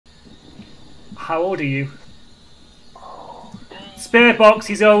How old are you? Spirit box,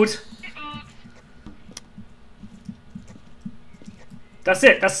 he's old. That's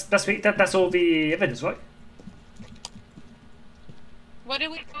it. That's all the evidence, right? What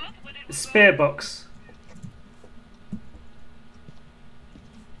do we got? Spirit box.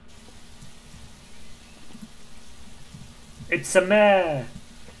 It's a mare.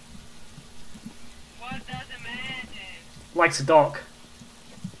 What does the man do? Likes a dog.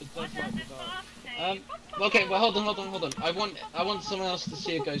 What does the fox say? Okay, well, hold on. I want someone else to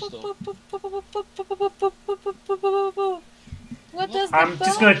see a ghost door. What does the I'm fox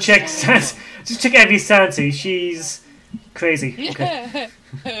just gonna check. say? Just check every sanity. She's crazy. Okay.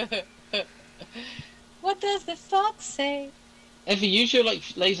 What does the fox say? Effie, use your like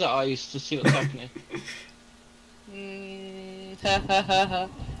laser eyes to see what's happening. Ha ha ha ha.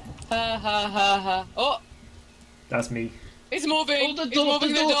 Ha ha ha ha. Oh! That's me. It's moving! Oh, the It's door,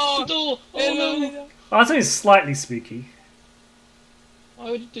 moving the door! Oh no! Oh, I think it's slightly spooky.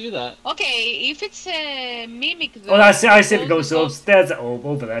 Why would you do that? Okay, if it's a mimic though... Oh, I see the those ghost are orbs. There's the orb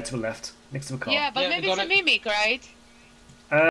over there to the left, next to the car. Yeah, but Yeah, maybe we it's got a it. mimic, right?